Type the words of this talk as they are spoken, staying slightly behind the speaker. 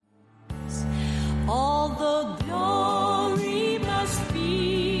the glory must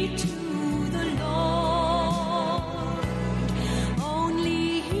be to the Lord.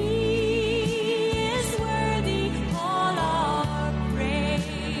 Only He is worthy all our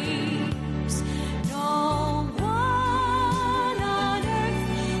praise. No one on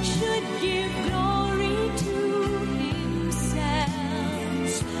earth should give glory to himself,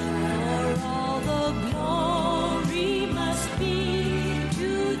 for all the glory must be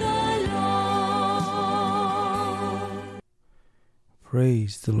to the Lord.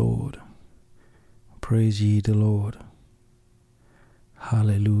 Praise the Lord. Praise ye the Lord.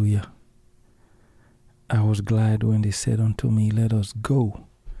 Hallelujah. I was glad when they said unto me, let us go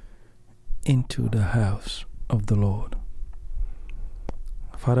into the house of the Lord.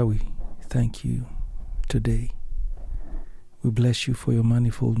 Father, we thank you today. We bless you for your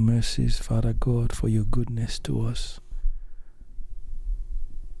manifold mercies, Father God, for your goodness to us.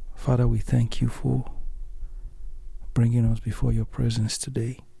 Father, we thank you for bringing us before your presence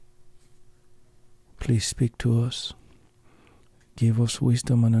today. Please speak to us. Give us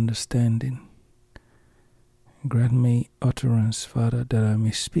wisdom and understanding. Grant me utterance, Father, that I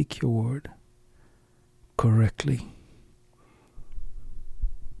may speak your word correctly.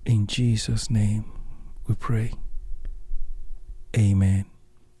 In Jesus' name we pray. Amen.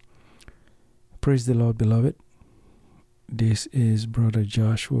 Praise the Lord, beloved. This is Brother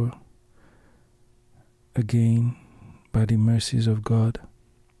Joshua. Again, by the mercies of God,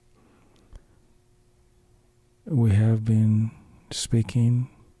 we have been speaking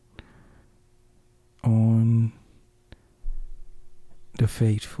on the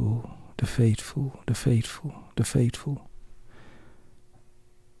faithful, the faithful, the faithful, the faithful.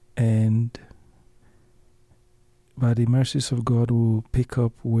 And by the mercies of God, we'll pick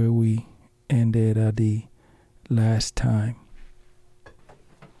up where we ended at the last time.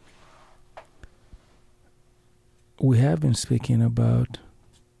 We have been speaking about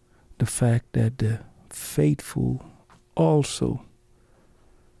the fact that the faithful also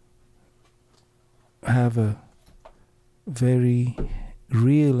have a very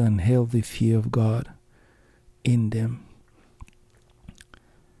real and healthy fear of God in them.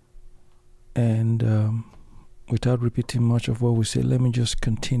 And without repeating much of what we said, let me just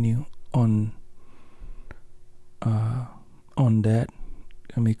continue on that.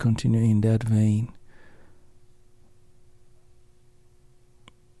 Let me continue in that vein.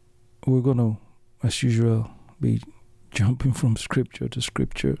 We're going to, as usual, be jumping from scripture to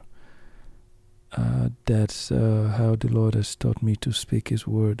scripture. That's how the Lord has taught me to speak His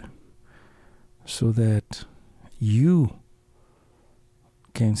word, so that you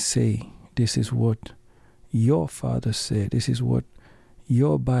can say, this is what your Father said, this is what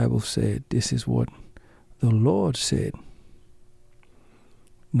your Bible said, this is what the Lord said,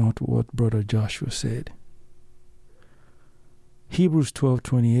 not what Brother Joshua said. Hebrews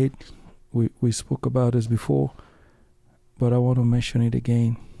 12:28, we spoke about this before, but I want to mention it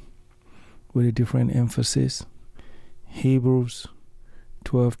again with a different emphasis. Hebrews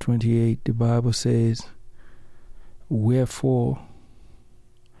 12:28, the Bible says, wherefore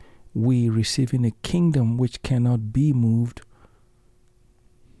we, receiving a kingdom which cannot be moved,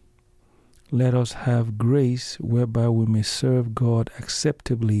 let us have grace whereby we may serve God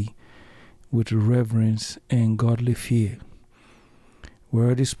acceptably with reverence and godly fear. We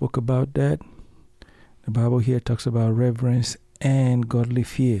already spoke about that. The Bible here talks about reverence and godly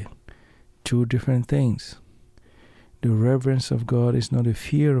fear. Two different things. The reverence of God is not a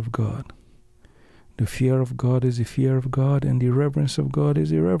fear of God. The fear of God is a fear of God, and the reverence of God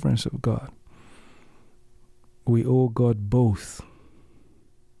is a reverence of God. We owe God both.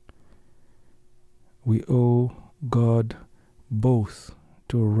 We owe God both,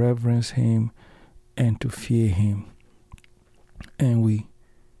 to reverence Him and to fear Him. And we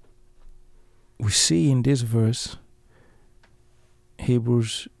see in this verse,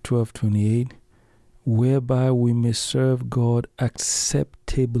 Hebrews 12:28, whereby we may serve God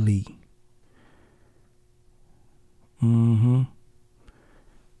acceptably.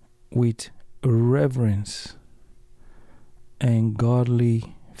 With reverence and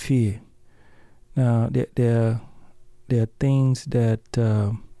godly fear. Now, there are things that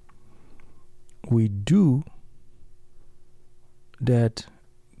we do that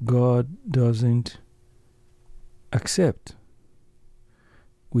God doesn't accept.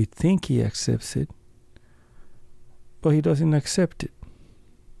 We think He accepts it, but He doesn't accept it.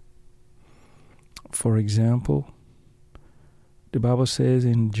 For example, the Bible says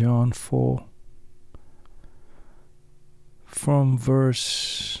in John 4, from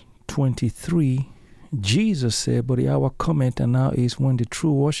verse 23, Jesus said, but the hour cometh, and now is, when the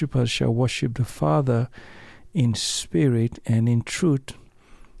true worshippers shall worship the Father in spirit and in truth,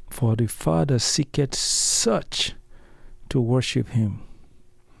 for the Father seeketh such to worship him.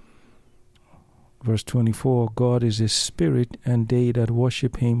 Verse 24, God is a spirit, and they that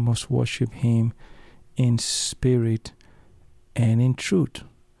worship him must worship him in spirit and in truth.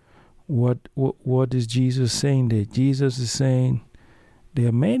 What is Jesus saying there? Jesus is saying there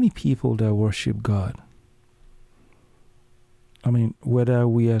are many people that worship God. I mean, whether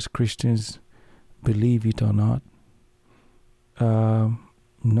we as Christians believe it or not,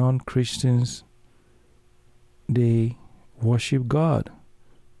 non-Christians, they worship God.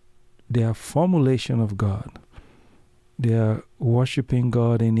 They are formulation of God. They are worshiping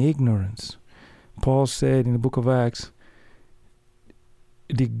God in ignorance. Paul said in the book of Acts,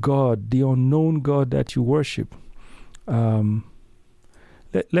 the unknown God that you worship. Let's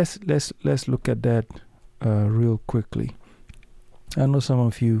look at that real quickly. I know some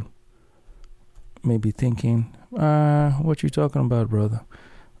of you may be thinking, what you talking about, brother?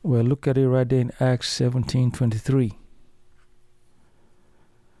 Well, look at it right there in Acts 17:23.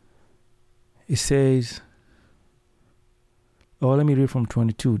 It says, let me read from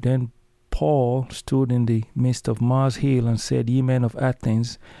 22. Then Paul stood in the midst of Mars Hill and said, Ye men of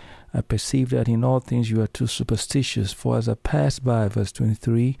Athens, I perceive that in all things you are too superstitious. For as I passed by, verse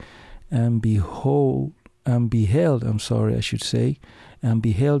 23, and beheld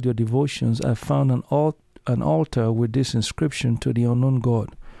your devotions, I found an altar with this inscription, to the unknown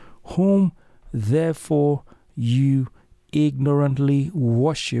God, whom therefore you ignorantly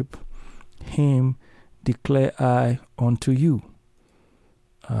worship, him declare I unto you.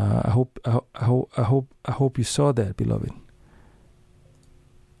 I hope you saw that, beloved.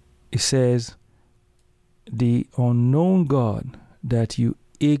 It says, the unknown God that you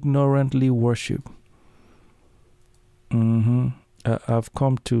ignorantly worship. I've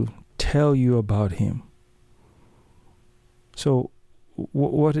come to tell you about him. So,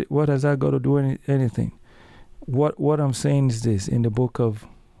 what has that got to do with anything? What I'm saying is this: in the book of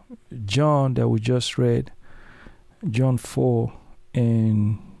John that we just read, John 4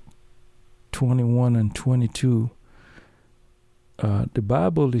 and 21 and 22, the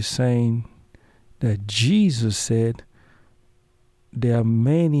Bible is saying that Jesus said there are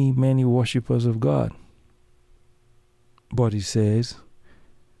many, many worshippers of God. But he says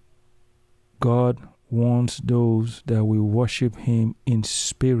God wants those that will worship him in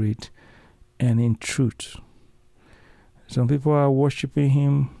spirit and in truth. Some people are worshiping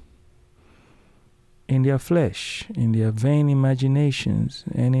him in their flesh, in their vain imaginations,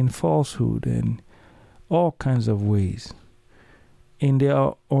 and in falsehood, and all kinds of ways. In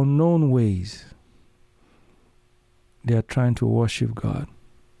their unknown ways, they are trying to worship God.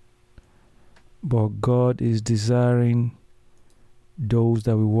 But God is desiring those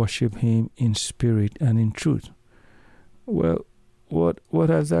that will worship him in spirit and in truth. Well, what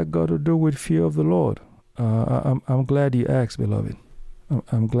has that got to do with fear of the Lord? I'm glad you asked, beloved.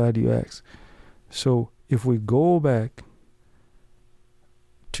 I'm glad you asked. So if we go back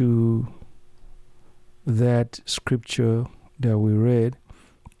to that scripture that we read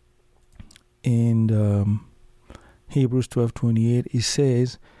in Hebrews 12:28, it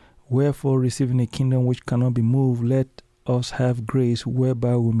says, Wherefore, receiving a kingdom which cannot be moved, let us have grace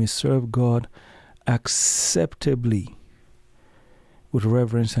whereby we may serve God acceptably with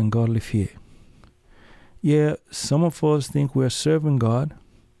reverence and godly fear. Yeah, some of us think we're serving God,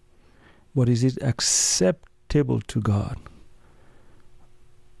 but is it acceptable to God?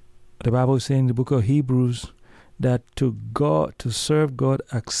 The Bible is saying in the book of Hebrews that to serve God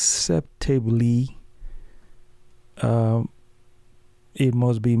acceptably, it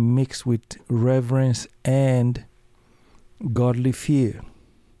must be mixed with reverence and godly fear.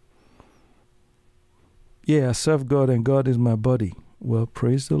 Yeah, I serve God and God is my buddy. Well,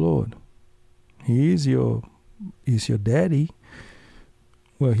 praise the Lord. He's your daddy.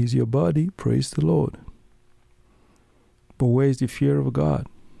 Well, he's your buddy. Praise the Lord. But where is the fear of God?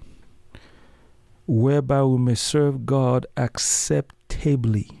 Whereby we may serve God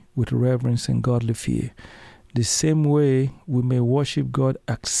acceptably with reverence and godly fear. The same way we may worship God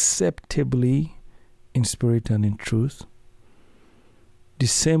acceptably in spirit and in truth. The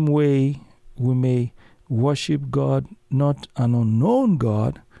same way we may worship God, not an unknown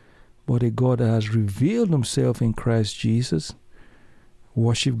God, but a God that has revealed himself in Christ Jesus.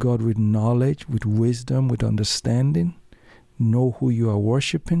 Worship God with knowledge, with wisdom, with understanding. Know who you are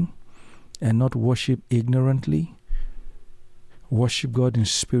worshiping and not worship ignorantly. Worship God in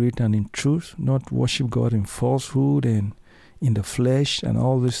spirit and in truth, not worship God in falsehood and in the flesh and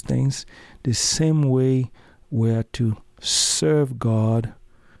all these things. The same way we are to serve God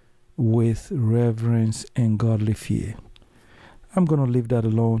with reverence and godly fear. I'm going to leave that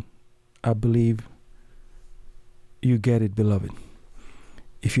alone. I believe you get it, beloved.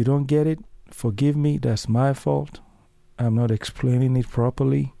 If you don't get it, forgive me. That's my fault. I'm not explaining it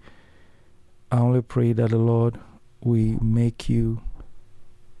properly. I only pray that the Lord will make you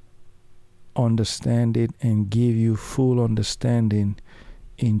understand it and give you full understanding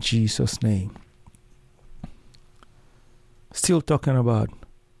in Jesus' name. Still talking about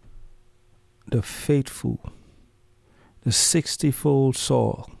the faithful, the 60-fold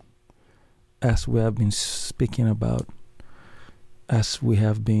soil, as we have been speaking about, as we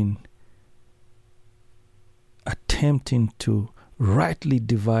have been attempting to rightly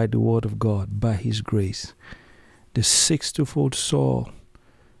divide the word of God by his grace. The 60-fold soil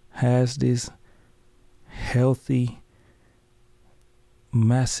has this healthy,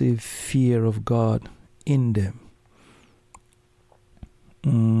 massive fear of God in them.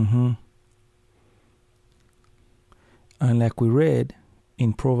 And like we read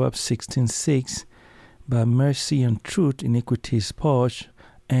in Proverbs 16:6, by mercy and truth iniquity is purged,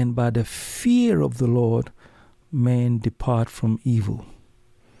 and by the fear of the Lord men depart from evil.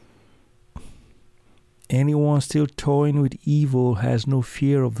 Anyone still toying with evil has no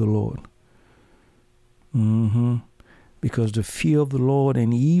fear of the Lord. Because the fear of the Lord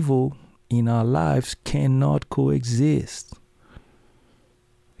and evil in our lives cannot coexist.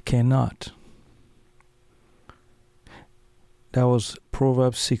 Cannot. That was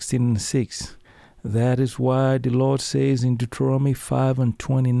Proverbs 16:6. That is why the Lord says in Deuteronomy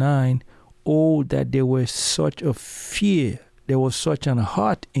 5:29, oh, that there was such a fear, there was such an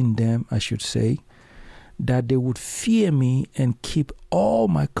heart in them, I should say, that they would fear me and keep all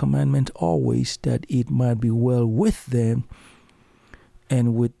my commandments always, that it might be well with them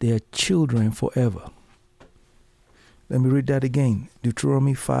and with their children forever. Let me read that again.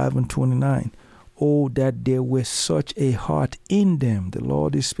 Deuteronomy 5:29. Oh, that there was such a heart in them. The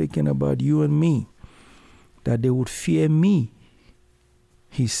Lord is speaking about you and me. That they would fear me,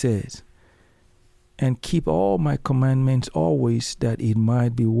 he says, and keep all my commandments always, that it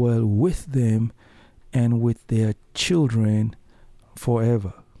might be well with them and with their children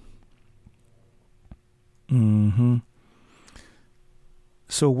forever.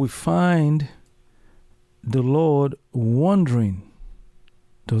 So we find the Lord wondering.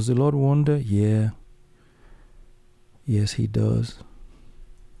 Does the Lord wonder? Yeah. Yes, he does.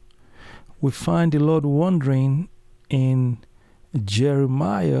 We find the Lord wondering in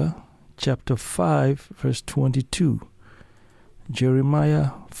Jeremiah chapter 5, verse 22. Jeremiah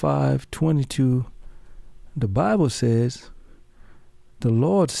 5:22. The Bible says, the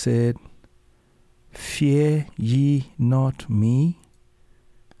Lord said, fear ye not me,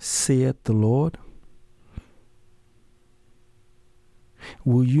 saith the Lord.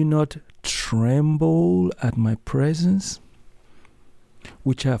 Will you not tremble at my presence,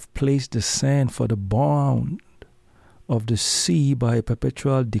 which I have placed the sand for the bound of the sea by a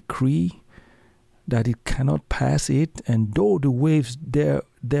perpetual decree, that it cannot pass it, and though the waves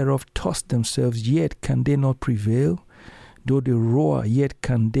thereof toss themselves, yet can they not prevail, though they roar, yet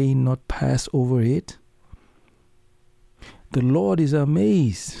can they not pass over it? The Lord is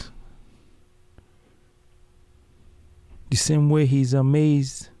amazed. The same way he's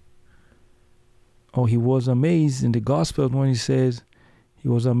amazed, or he was amazed in the gospel when he says he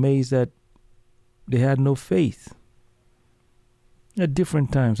was amazed that they had no faith. At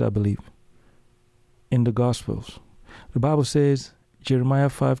different times, I believe, in the gospels. The Bible says, Jeremiah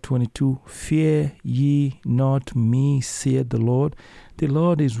 5:22, fear ye not me, saith the Lord. The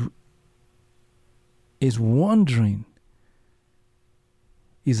Lord is wondering,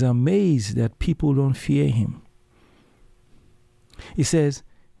 is amazed that people don't fear him. He says,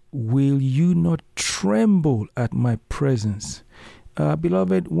 will you not tremble at my presence?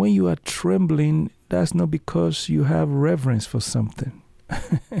 Beloved, when you are trembling, that's not because you have reverence for something.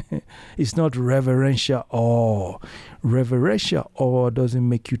 It's not reverential awe. Reverential awe doesn't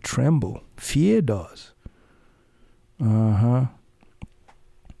make you tremble. Fear does.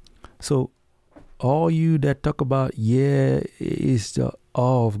 So all you that talk about, is the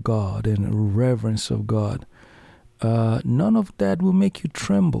awe of God and reverence of God, none of that will make you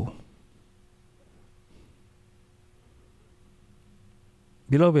tremble.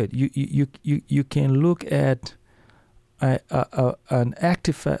 Beloved, you can look at an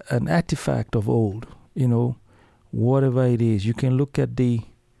artifact of old, whatever it is. You can look at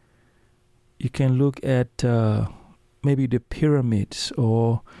maybe the pyramids,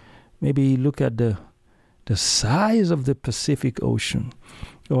 or maybe look at the the size of the Pacific Ocean,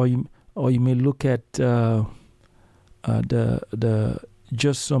 or you may look at the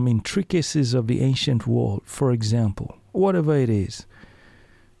just some intricacies of the ancient world, for example, whatever it is.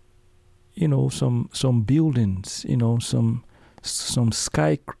 Some buildings, some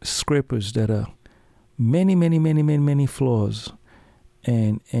skyscrapers that are many floors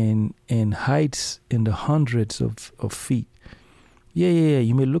and heights in the hundreds of feet. Yeah.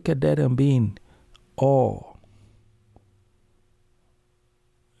 You may look at that and be in awe.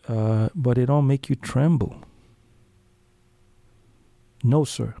 But it don't make you tremble. No,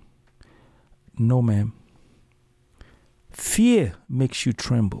 sir. No, ma'am. Fear makes you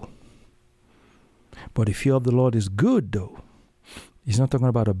tremble. But the fear of the Lord is good, though. He's not talking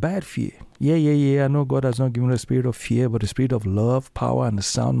about a bad fear. Yeah. I know God has not given us a spirit of fear, but a spirit of love, power, and a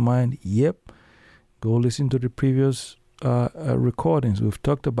sound mind. Yep. Go listen to the previous recordings. We've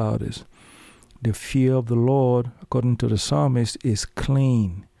talked about this. The fear of the Lord, according to the psalmist, is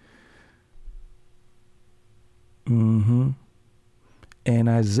clean. And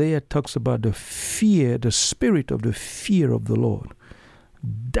Isaiah talks about the fear, the spirit of the fear of the Lord.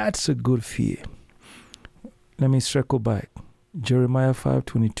 That's a good fear. Let me circle back. Jeremiah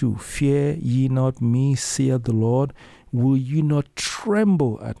 5:22. Fear ye not me, saith the Lord. Will ye not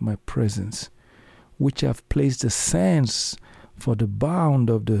tremble at my presence, which have placed the sands for the bound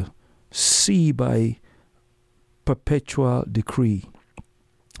of the sea by perpetual decree,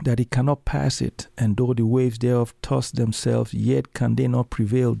 that it cannot pass it, and though the waves thereof toss themselves, yet can they not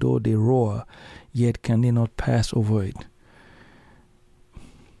prevail, though they roar, yet can they not pass over it.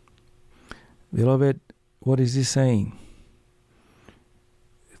 Beloved, what is he saying?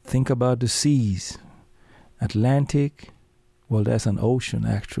 Think about the seas. Atlantic, well, that's an ocean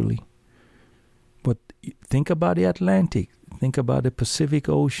actually. But think about the Atlantic. Think about the Pacific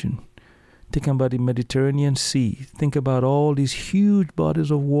Ocean. Think about the Mediterranean Sea. Think about all these huge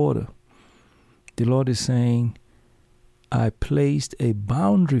bodies of water. The Lord is saying, I placed a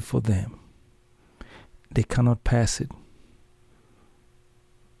boundary for them. They cannot pass it.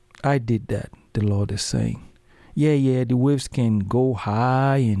 I did that, the Lord is saying. Yeah, the waves can go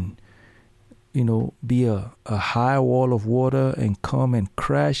high and, be a high wall of water and come and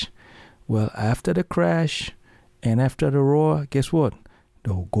crash. Well, after the crash and after the roar, guess what?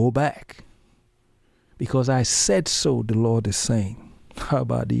 They'll go back. Because I said so, the Lord is saying. How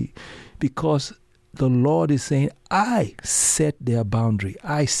about it? Because the Lord is saying, I set their boundary.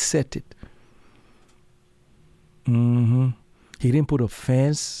 I set it. He didn't put a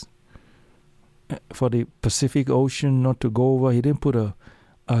fence for the Pacific Ocean not to go over. He didn't put a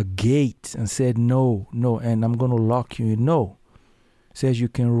gate and said, no, and I'm going to lock you in. No. Says you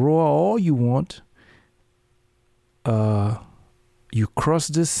can roar all you want. You cross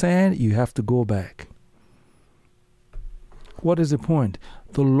the sand, you have to go back. What is the point?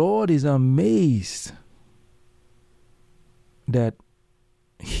 The Lord is amazed that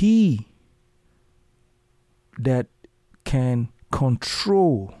He that can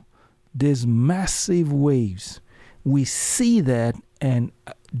control these massive waves, we see that and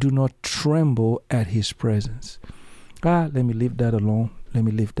do not tremble at His presence. Let me leave that alone.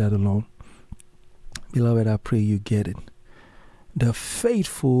 Beloved, I pray you get it. The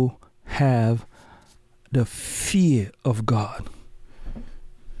faithful have the fear of God.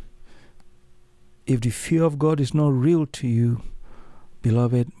 If the fear of God is not real to you,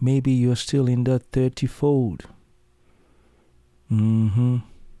 beloved, maybe you're still in the 30-fold.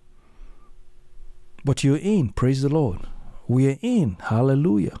 But you're in, praise the Lord. We are in,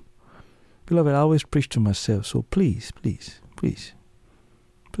 hallelujah. Beloved, I always preach to myself, so please,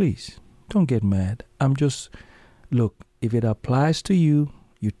 don't get mad. Look, if it applies to you,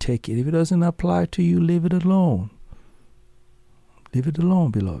 you take it. If it doesn't apply to you, leave it alone. Leave it alone,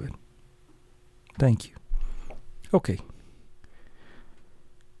 beloved. Thank you. Okay.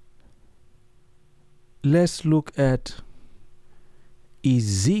 Let's look at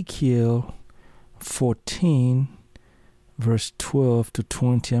Ezekiel 14, verse 12 to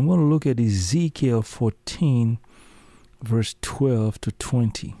 20. I'm going to look at Ezekiel 14, verse 12 to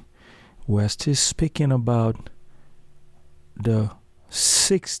 20. We're still speaking about the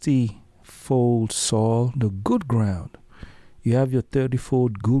 60-fold soil, the good ground. You have your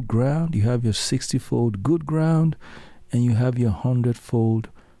 30-fold good ground, you have your 60-fold good ground, and you have your 100-fold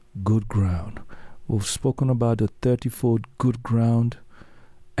good ground. We've spoken about the 30-fold good ground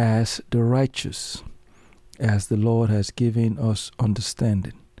as the righteous, as the Lord has given us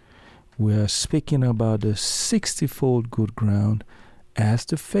understanding. We are speaking about the 60-fold good ground as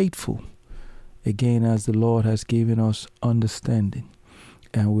the faithful, again, as the Lord has given us understanding.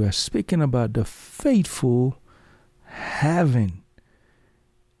 And we are speaking about the faithful having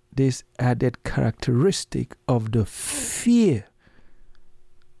this added characteristic of the fear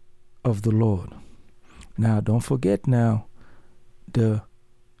of the Lord. Now, don't forget now, the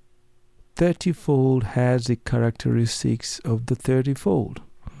 30-fold has the characteristics of the 30-fold.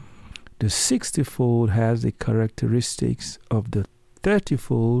 The 60-fold has the characteristics of the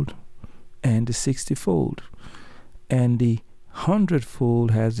 30-fold and the 60-fold. And the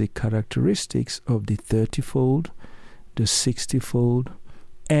 100-fold has the characteristics of the 30-fold, the 60-fold,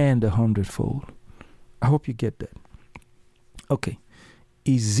 and the 100-fold. I hope you get that. Okay.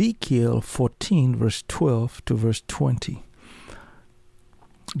 Ezekiel 14, verse 12 to verse 20.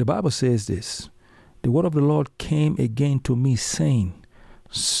 The Bible says this: the word of the Lord came again to me, saying,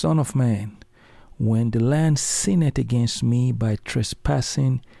 Son of man, when the land sinneth against me by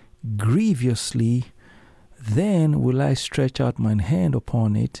trespassing grievously, then will I stretch out mine hand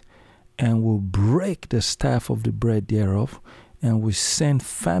upon it, and will break the staff of the bread thereof, and will send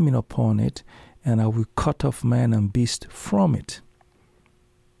famine upon it, and I will cut off man and beast from it.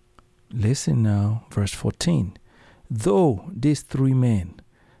 Listen now, verse 14. Though these three men,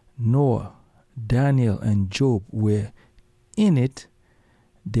 Noah, Daniel, and Job, were in it,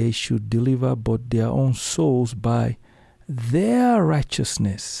 they should deliver but their own souls by their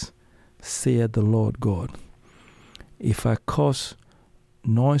righteousness, saith the Lord God. If I cause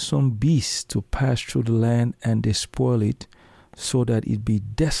noisome beasts to pass through the land, and they spoil it, so that it be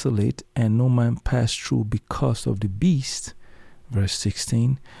desolate, and no man pass through because of the beast. Verse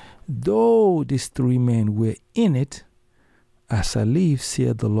 16. Though these three men were in it, as I live,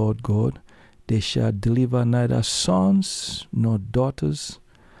 saith the Lord God, they shall deliver neither sons nor daughters,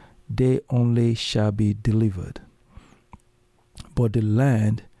 they only shall be delivered. But the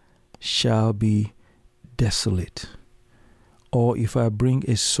land shall be desolate. Or if I bring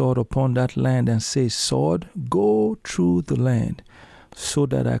a sword upon that land, and say, Sword, go through the land, so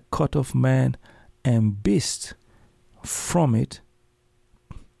that I cut off man and beast from it,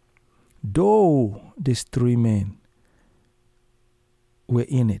 though these three men were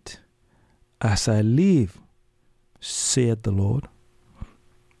in it, as I live, saith the Lord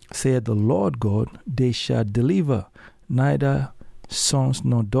God, they shall deliver neither sons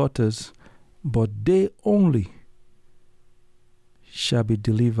nor daughters, but they only shall be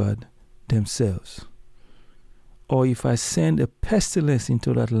delivered themselves. Or if I send a pestilence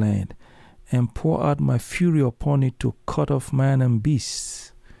into that land, and pour out my fury upon it to cut off man and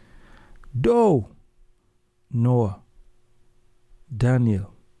beasts, though Noah,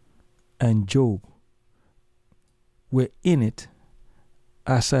 Daniel, and Job were in it,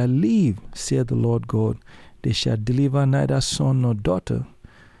 as I live, saith the Lord God, they shall deliver neither son nor daughter,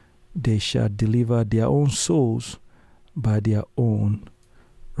 they shall deliver their own souls by their own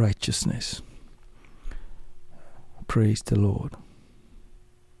righteousness. Praise the Lord.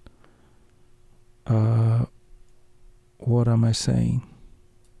 What am I saying?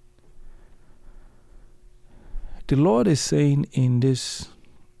 The Lord is saying in this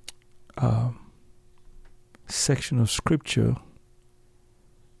section of scripture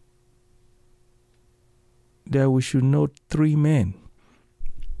that we should note three men,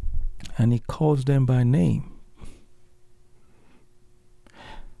 and he calls them by name: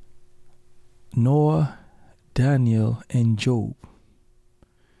 Noah, Daniel, and Job.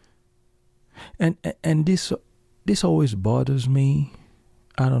 And this always bothers me.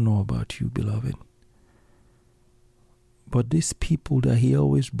 I don't know about you, beloved, but these people that he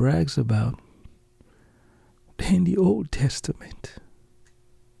always brags about, they're in the Old Testament.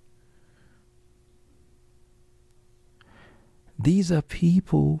 These are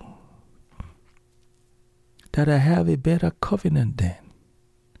people that I have a better covenant than.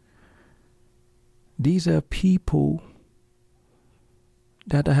 These are people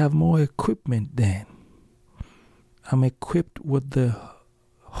that I have more equipment than. I'm equipped with the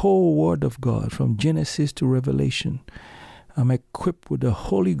whole Word of God from Genesis to Revelation. I'm equipped with the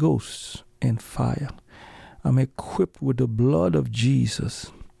Holy Ghost and fire. I'm equipped with the blood of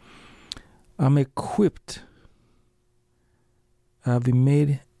Jesus. I'm equipped. I've been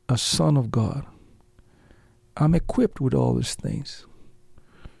made a son of God. I'm equipped with all these things.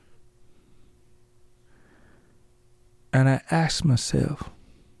 And I ask myself,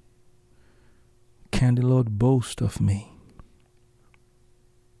 can the Lord boast of me?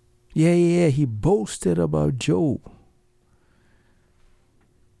 Yeah, he boasted about Job.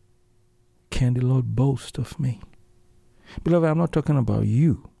 Can the Lord boast of me? Beloved, I'm not talking about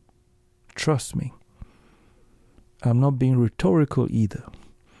you. Trust me. I'm not being rhetorical either.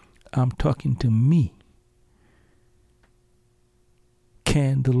 I'm talking to me.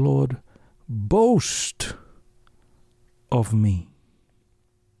 can the Lord boast of me?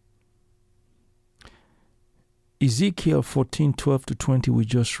 Ezekiel 14:12-20 we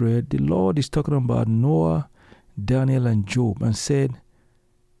just read, the Lord is talking about Noah, Daniel, and Job, and said,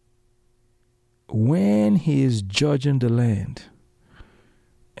 when he is judging the land,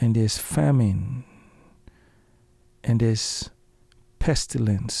 and there's famine, and there's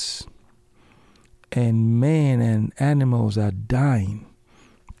pestilence, and men and animals are dying,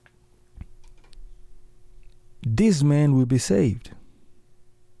 this man will be saved.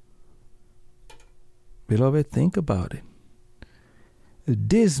 Beloved, think about it.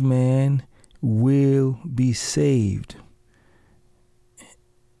 This man will be saved.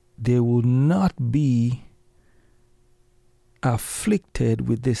 They will not be afflicted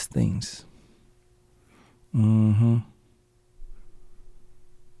with these things. And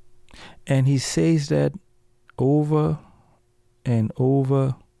he says that over and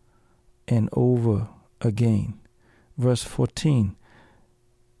over and over again. Verse 14.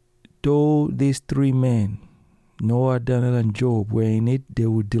 Though these three men, Noah, Daniel, and Job, were in it, they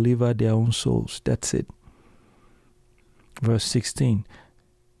would deliver their own souls. That's it. Verse 16.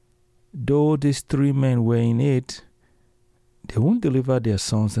 Though these three men were in it, they won't deliver their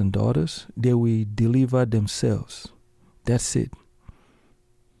sons and daughters. They will deliver themselves. That's it.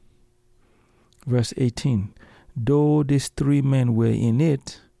 Verse 18. Though these three men were in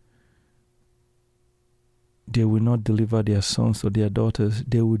it, they will not deliver their sons or their daughters.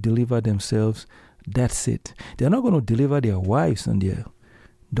 They will deliver themselves. That's it. They're not going to deliver their wives and their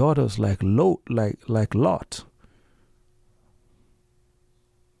daughters like Lot.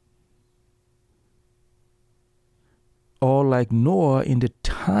 Or like Noah in the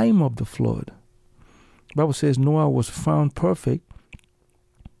time of the flood. The Bible says Noah was found perfect,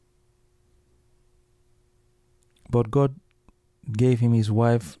 but God gave him his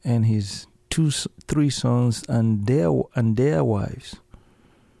wife and his three sons and their wives.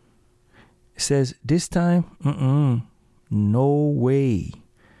 It says this time, no way.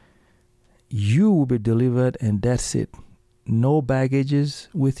 You will be delivered, and that's it. No baggages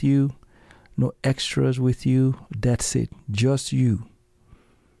with you, no extras with you. That's it. Just you.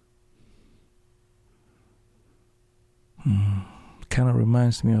 Kind of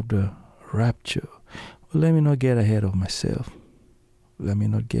reminds me of the rapture. Well, let me not get ahead of myself. Let me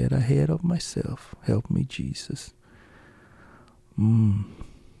not get ahead of myself. Help me, Jesus.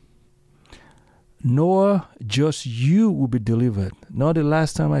 Noah, just you will be delivered. Not the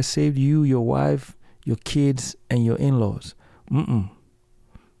last time I saved you, your wife, your kids, and your in-laws.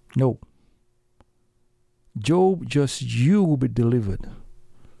 No. Job, just you will be delivered.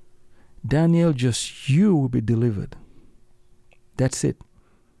 Daniel, just you will be delivered. That's it.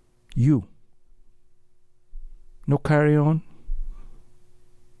 You. No carry on.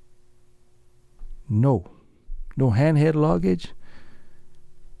 No handheld luggage.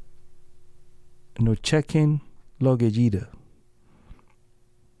 No check-in luggage either.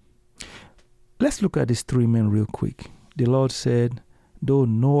 Let's look at these three men real quick. The Lord said, though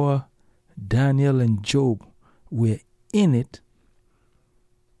Noah, Daniel, and Job were in it,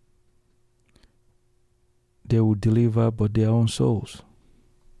 they would deliver but their own souls.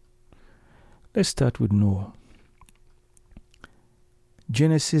 Let's start with Noah.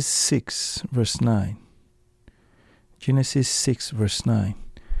 Genesis 6 verse 9. Genesis 6 verse 9.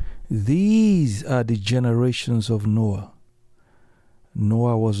 These are the generations of Noah.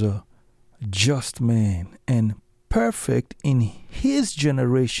 Noah was a just man and perfect in his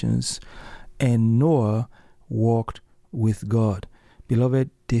generations, and Noah walked with God. Beloved,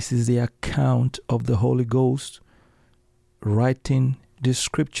 this is the account of the Holy Ghost writing the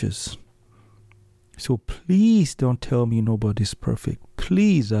scriptures. So please don't tell me nobody's perfect.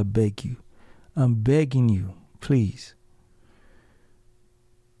 Please, I beg you. I'm begging you, please.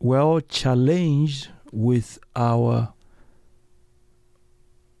 We're all challenged with our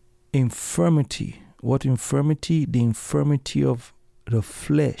infirmity. What infirmity? The infirmity of the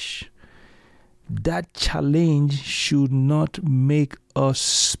flesh. That challenge should not make us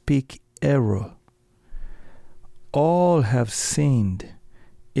speak error. All have sinned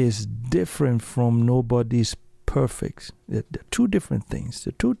is different from nobody's perfect. They're two different things.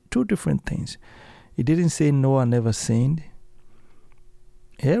 They're two different things. It didn't say Noah never sinned.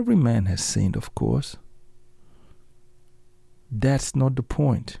 Every man has sinned, of course. That's not the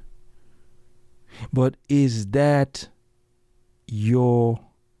point. But is that your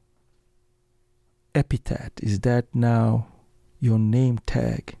epithet? Is that now your name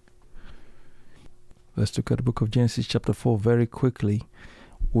tag? Let's look at the book of Genesis chapter 4 very quickly.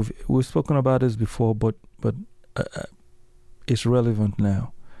 We've spoken about this before, but it's relevant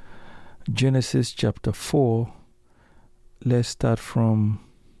now. Genesis chapter 4. Let's start from,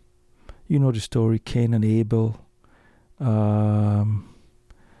 you know the story, Cain and Abel.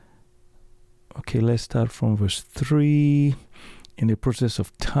 Okay, let's start from verse 3. In the process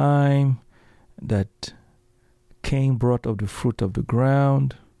of time, that Cain brought of the fruit of the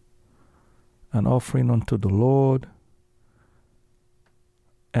ground, an offering unto the Lord.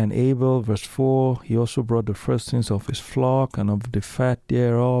 And Abel, verse 4, he also brought the firstlings of his flock and of the fat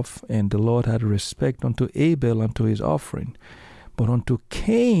thereof. And the Lord had respect unto Abel unto his offering. But unto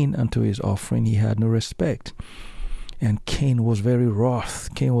Cain unto his offering he had no respect. And Cain was very wroth.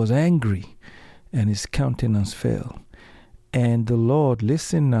 Cain was angry, and his countenance fell. And the Lord,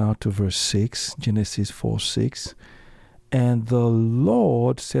 listen now to verse 6, Genesis 4:6. And the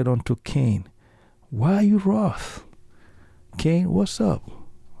Lord said unto Cain, why are you wroth? Cain, what's up?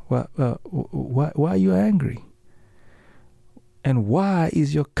 Why are you angry? And why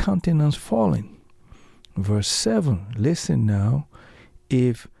is your countenance falling? Verse 7, listen now.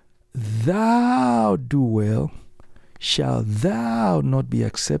 If thou do well, shall thou not be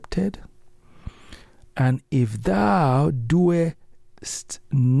accepted? And if thou doest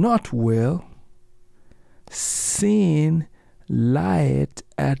not well, sin lieth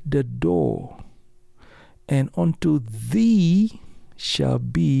at the door, and unto thee shall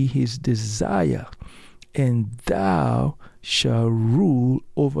be his desire, and thou shalt rule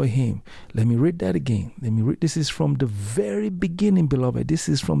over him. Let me read that again. This is from the very beginning, beloved. This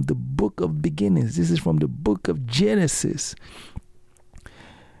is from the book of beginnings. This is from the book of Genesis.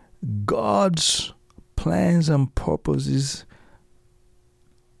 God's plans and purposes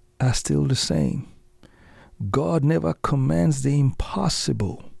are still the same. God never commands the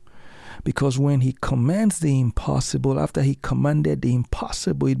impossible. Because when he commands the impossible, after he commanded the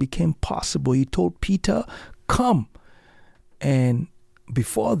impossible, it became possible. He told Peter, come. And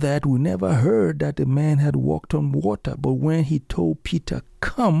before that, we never heard that the man had walked on water. But when he told Peter,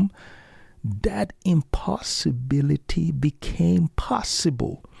 come, that impossibility became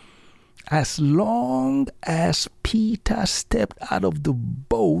possible. As long as Peter stepped out of the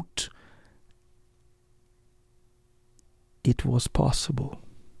boat, it was possible.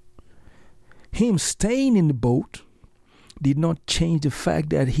 Him staying in the boat did not change the fact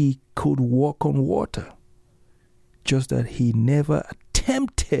that he could walk on water. Just that he never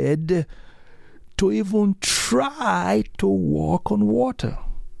attempted to even try to walk on water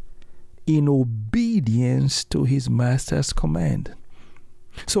in obedience to his master's command.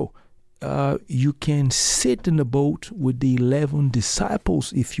 So, you can sit in the boat with the 11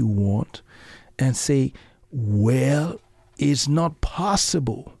 disciples if you want and say, well, it's not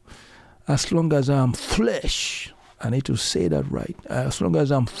possible. As long as I'm flesh, I need to say that right. As long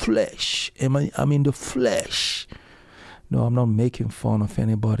as I'm flesh, I'm in the flesh. No, I'm not making fun of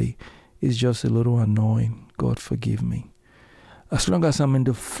anybody. It's just a little annoying. God forgive me. As long as I'm in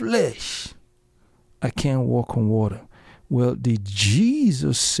the flesh, I can't walk on water. Well, did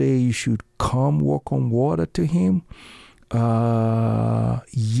Jesus say you should come walk on water to him?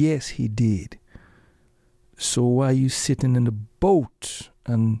 Yes, he did. So why are you sitting in the boat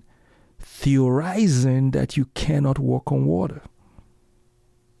and theorizing that you cannot walk on water?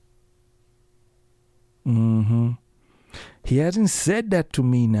 He hasn't said that to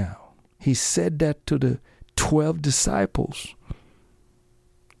me now. He said that to the 12 disciples.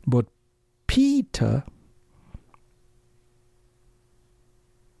 But Peter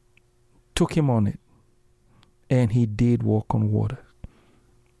took him on it, and he did walk on water.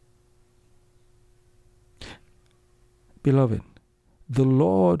 Beloved, the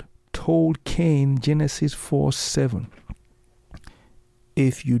Lord told Cain, Genesis 4:7,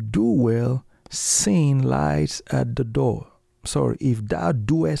 if you do well, sin lies at the door. If thou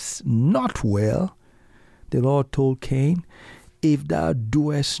doest not well, the Lord told Cain, if thou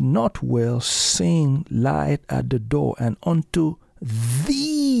doest not well, sin lieth at the door, and unto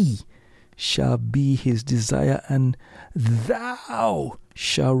thee shall be his desire, and thou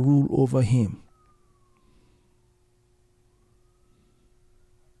shalt rule over him.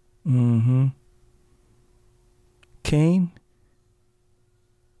 Cain,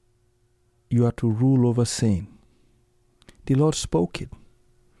 you are to rule over sin. The Lord spoke it.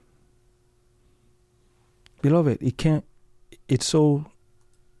 Beloved, it's so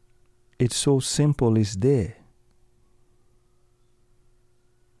simple, it's there.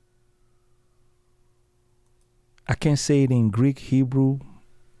 I can't say it in Greek, Hebrew,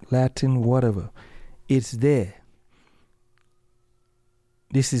 Latin, whatever. It's there.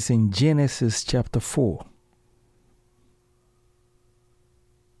 This is in Genesis chapter 4.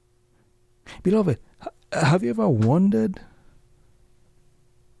 Beloved, have you ever wondered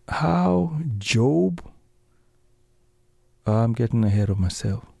how Job, I'm getting ahead of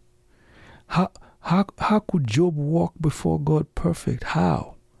myself. How could Job walk before God perfect?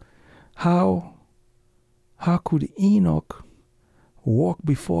 How could Enoch walk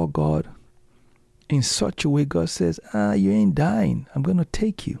before God in such a way God says, you ain't dying, I'm going to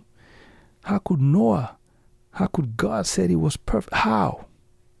take you? How could Noah? How could God say he was perfect? How?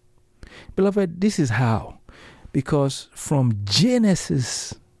 Beloved, this is how. Because from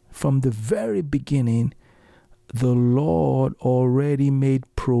Genesis, from the very beginning, the Lord already made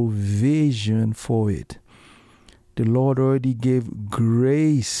provision for it. The Lord already gave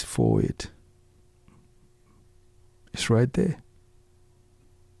grace for it. It's right there.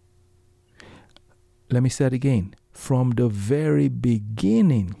 Let me say it again. From the very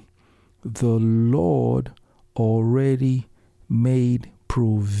beginning, the Lord already made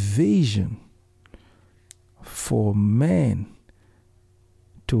provision for man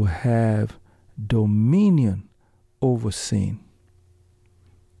to have dominion over sin.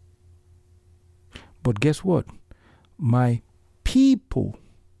 But guess what? My people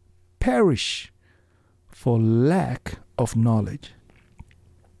perish for lack of knowledge.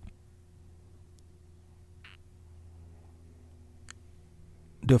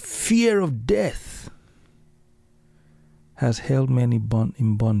 The fear of death has held many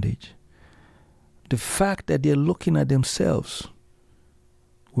in bondage. The fact that they're looking at themselves,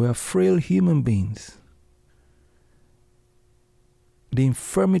 we are frail human beings. The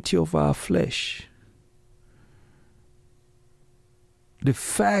infirmity of our flesh. The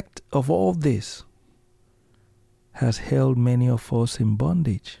fact of all this has held many of us in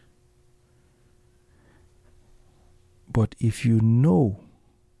bondage. But if you know,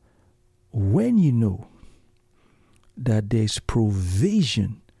 when you know that there's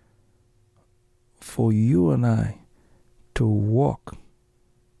provision for you and I to walk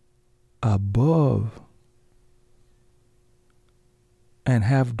above and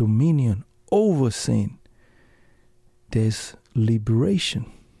have dominion over sin, there's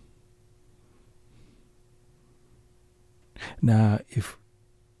liberation. Now, if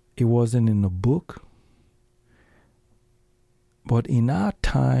it wasn't in the book, but in our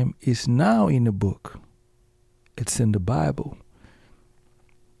time, it's now in the book. It's in the Bible.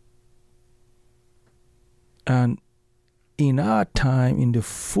 And in our time, in the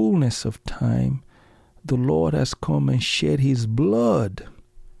fullness of time, the Lord has come and shed his blood.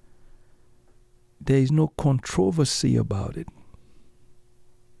 There is no controversy about it.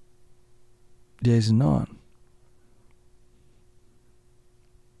 There is none.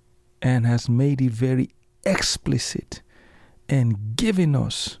 And has made it very explicit and given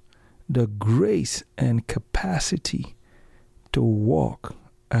us the grace and capacity to walk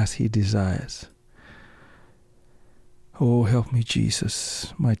as he desires. Oh, help me,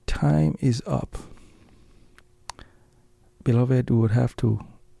 Jesus. My time is up. Beloved, we would have to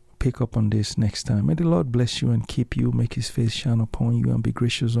pick up on this next time. May the Lord bless you and keep you, make his face shine upon you and be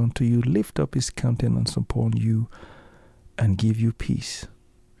gracious unto you, lift up his countenance upon you and give you peace.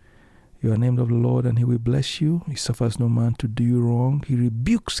 You are named of the Lord, and he will bless you. He suffers no man to do you wrong. He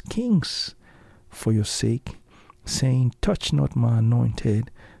rebukes kings for your sake, saying, touch not my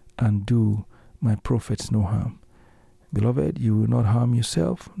anointed, and do my prophets no harm. Beloved, you will not harm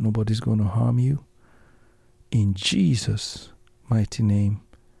yourself. Nobody's going to harm you. In Jesus' mighty name,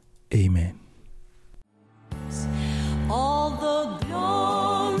 amen.